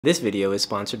This video is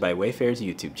sponsored by Wayfair's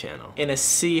YouTube channel. In a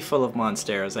sea full of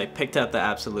Monsteras, I picked out the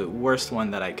absolute worst one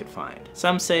that I could find.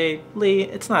 Some say, Lee,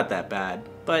 it's not that bad,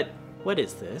 but what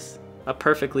is this? A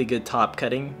perfectly good top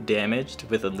cutting, damaged,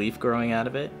 with a leaf growing out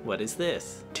of it? What is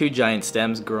this? Two giant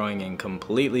stems growing in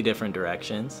completely different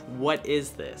directions? What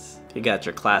is this? You got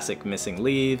your classic missing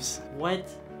leaves. What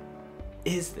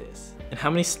is this? And how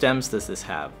many stems does this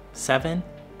have? 7?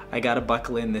 I gotta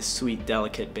buckle in this sweet,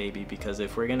 delicate baby because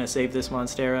if we're gonna save this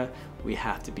Monstera, we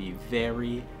have to be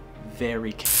very,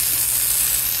 very careful.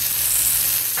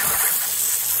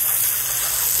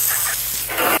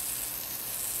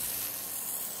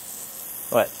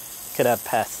 What? Could have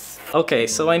pests. Okay,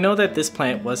 so I know that this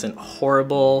plant wasn't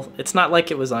horrible. It's not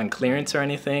like it was on clearance or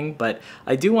anything, but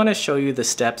I do want to show you the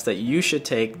steps that you should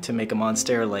take to make a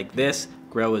Monstera like this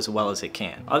grow as well as it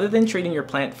can. Other than treating your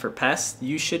plant for pests,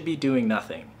 you should be doing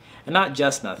nothing. And not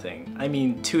just nothing, I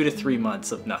mean 2 to 3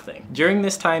 months of nothing. During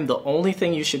this time, the only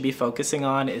thing you should be focusing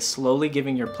on is slowly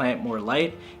giving your plant more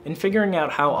light and figuring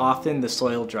out how often the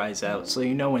soil dries out so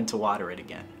you know when to water it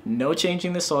again. No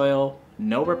changing the soil,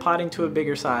 no repotting to a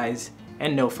bigger size,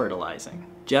 and no fertilizing.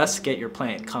 Just get your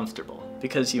plant comfortable,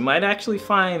 because you might actually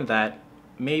find that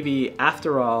maybe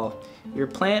after all, your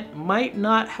plant might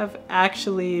not have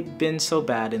actually been so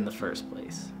bad in the first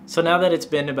place. So now that it's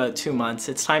been about 2 months,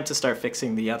 it's time to start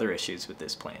fixing the other issues with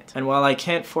this plant. And while I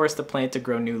can't force the plant to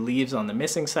grow new leaves on the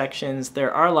missing sections,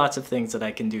 there are lots of things that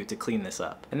I can do to clean this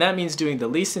up. And that means doing the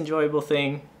least enjoyable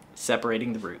thing,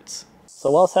 separating the roots.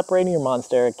 So while separating your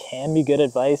Monstera can be good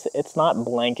advice, it's not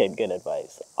blanket good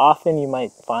advice. Often you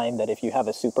might find that if you have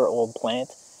a super old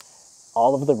plant,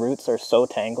 all of the roots are so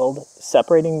tangled,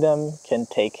 separating them can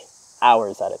take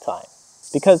hours at a time.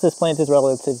 Because this plant is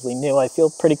relatively new, I feel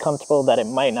pretty comfortable that it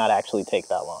might not actually take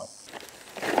that long.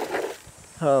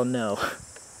 Oh no.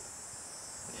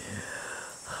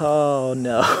 Oh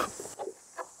no.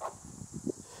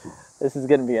 This is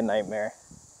gonna be a nightmare.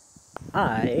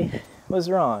 I was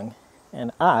wrong,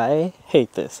 and I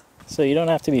hate this. So you don't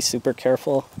have to be super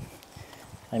careful.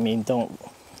 I mean, don't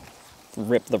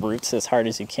rip the roots as hard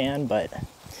as you can, but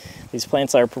these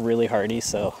plants are really hardy,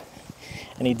 so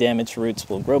any damaged roots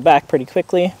will grow back pretty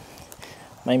quickly.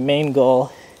 My main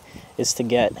goal is to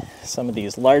get some of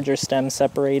these larger stems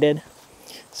separated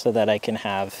so that I can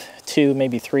have 2,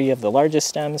 maybe 3 of the largest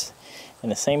stems in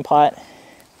the same pot,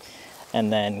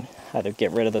 and then either get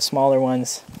rid of the smaller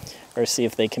ones or see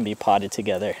if they can be potted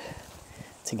together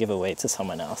to give away to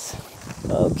someone else.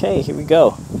 Okay, here we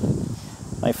go.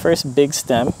 My first big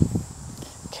stem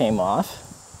came off.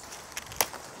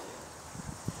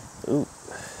 Ooh.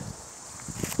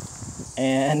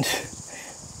 And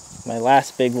my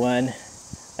last big one,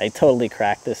 I totally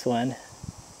cracked this one,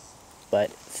 but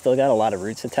still got a lot of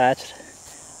roots attached.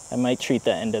 I might treat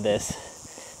the end of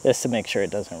this just to make sure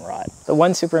it doesn't rot. The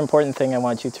one super important thing I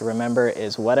want you to remember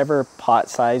is whatever pot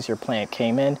size your plant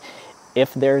came in,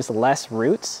 if there's less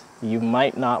roots, you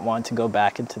might not want to go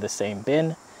back into the same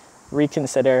bin.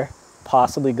 Reconsider,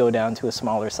 possibly go down to a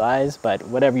smaller size, but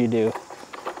whatever you do,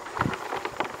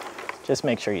 just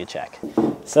make sure you check.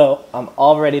 So I'm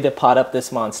all ready to pot up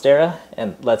this Monstera,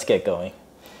 and let's get going.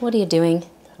 What are you doing?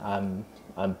 I'm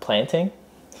planting.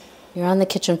 You're on the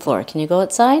kitchen floor. Can you go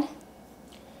outside?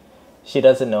 She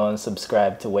doesn't know I'm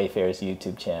subscribed to Wayfair's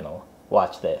YouTube channel.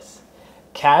 Watch this.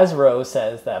 Kaz Rowe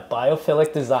says that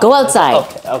biophilic design... Go outside!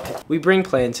 Okay. We bring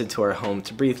plants into our home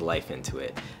to breathe life into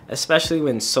it, especially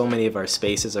when so many of our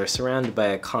spaces are surrounded by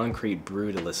a concrete,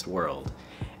 brutalist world.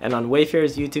 And on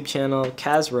Wayfair's YouTube channel,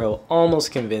 Kaz Rowe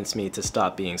almost convinced me to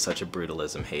stop being such a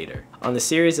brutalism hater. On the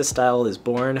series A Style is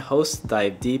Born, hosts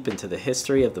dive deep into the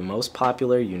history of the most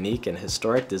popular, unique, and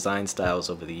historic design styles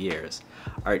over the years.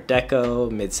 Art Deco,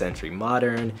 mid-century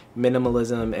modern,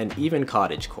 minimalism, and even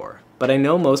cottagecore. But I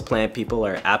know most plant people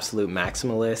are absolute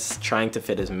maximalists, trying to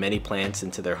fit as many plants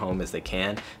into their home as they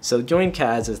can, so join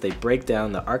Kaz as they break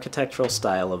down the architectural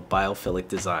style of biophilic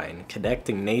design,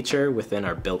 connecting nature within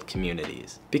our built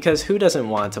communities. Because who doesn't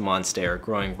want a Monstera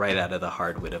growing right out of the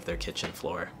hardwood of their kitchen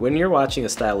floor? When you're watching A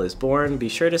Style is Born, be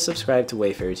sure to subscribe to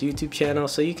Wayfair's YouTube channel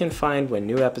so you can find when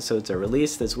new episodes are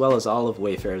released, as well as all of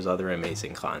Wayfair's other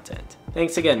amazing content.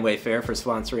 Thanks again, Wayfair, for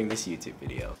sponsoring this YouTube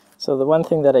video. So the one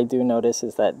thing that I do notice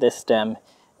is that this stem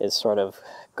is sort of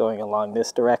going along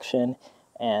this direction,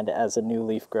 and as a new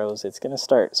leaf grows, it's going to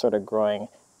start sort of growing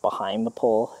behind the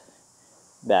pole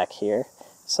back here.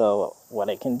 So what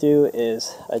I can do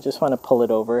is I just want to pull it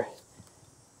over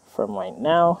from right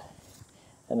now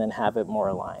and then have it more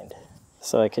aligned.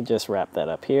 So I could just wrap that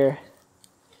up here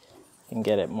and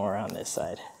get it more on this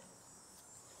side.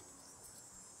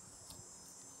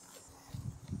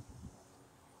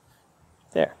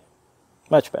 There.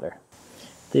 Much better.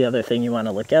 The other thing you want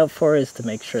to look out for is to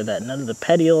make sure that none of the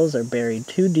petioles are buried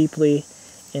too deeply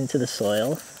into the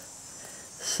soil.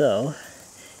 So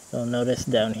you'll notice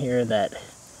down here that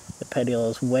the petiole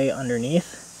is way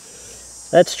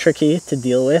underneath. That's tricky to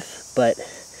deal with, but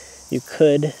you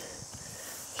could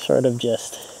sort of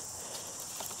just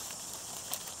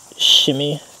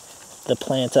shimmy the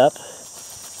plant up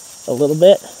a little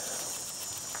bit,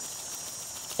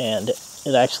 and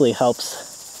it actually helps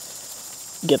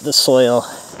get the soil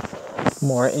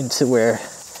more into where,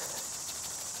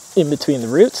 in between the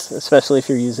roots, especially if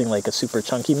you're using like a super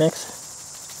chunky mix.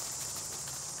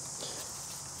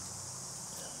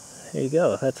 There you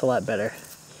go, that's a lot better.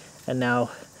 And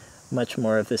now much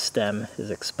more of the stem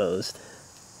is exposed.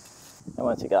 And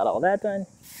once you got all that done,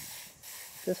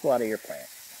 just water your plant.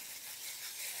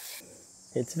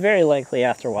 It's very likely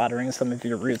after watering some of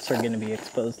your roots are going to be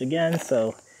exposed again,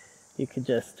 so you could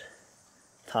just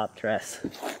top dress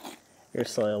your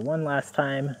soil one last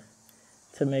time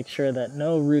to make sure that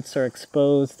no roots are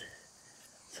exposed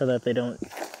so that they don't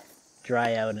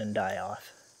dry out and die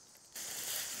off.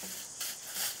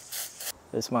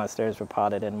 This Monstera is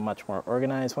repotted and much more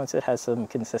organized. Once it has some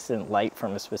consistent light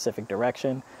from a specific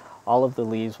direction, all of the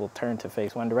leaves will turn to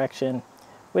face one direction,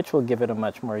 which will give it a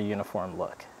much more uniform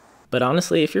look. But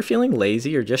honestly, if you're feeling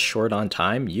lazy or just short on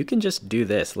time, you can just do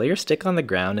this. Lay your stick on the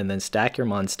ground and then stack your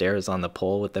Monsteras on the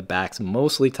pole with the backs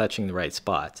mostly touching the right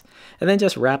spots. And then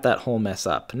just wrap that whole mess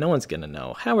up. No one's gonna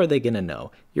know. How are they gonna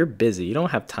know? You're busy. You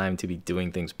don't have time to be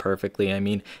doing things perfectly. I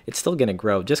mean, it's still gonna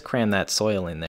grow. Just cram that soil in there.